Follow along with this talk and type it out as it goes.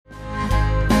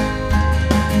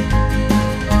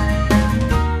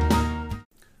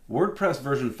WordPress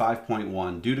version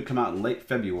 5.1, due to come out in late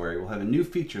February, will have a new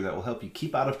feature that will help you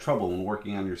keep out of trouble when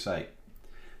working on your site.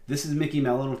 This is Mickey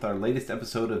Mellon with our latest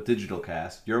episode of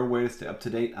DigitalCast, your way to stay up to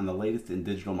date on the latest in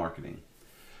digital marketing.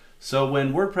 So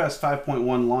when WordPress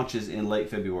 5.1 launches in late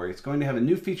February, it's going to have a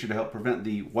new feature to help prevent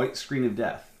the white screen of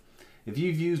death. If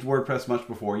you've used WordPress much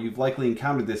before, you've likely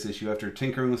encountered this issue after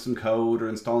tinkering with some code or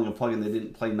installing a plugin that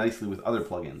didn't play nicely with other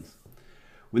plugins.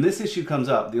 When this issue comes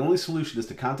up, the only solution is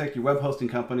to contact your web hosting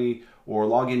company or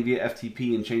log in via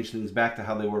FTP and change things back to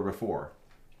how they were before.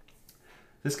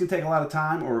 This can take a lot of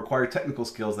time or require technical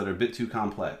skills that are a bit too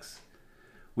complex.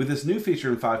 With this new feature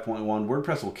in 5.1,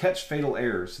 WordPress will catch fatal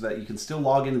errors so that you can still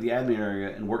log into the admin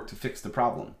area and work to fix the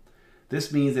problem.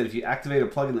 This means that if you activate a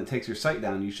plugin that takes your site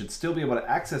down, you should still be able to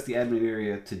access the admin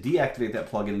area to deactivate that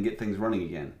plugin and get things running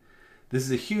again. This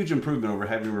is a huge improvement over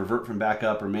having to revert from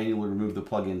backup or manually remove the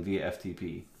plugin via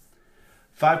FTP.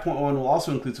 5.1 will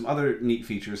also include some other neat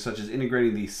features, such as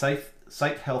integrating the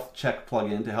Site Health Check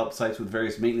plugin to help sites with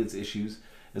various maintenance issues,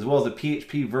 as well as a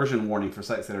PHP version warning for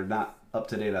sites that are not up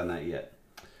to date on that yet.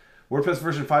 WordPress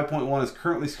version 5.1 is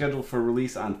currently scheduled for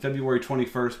release on February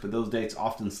 21st, but those dates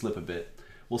often slip a bit.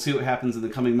 We'll see what happens in the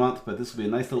coming month, but this will be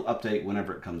a nice little update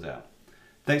whenever it comes out.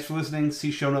 Thanks for listening. See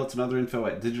show notes and other info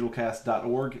at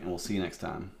digitalcast.org, and we'll see you next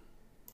time.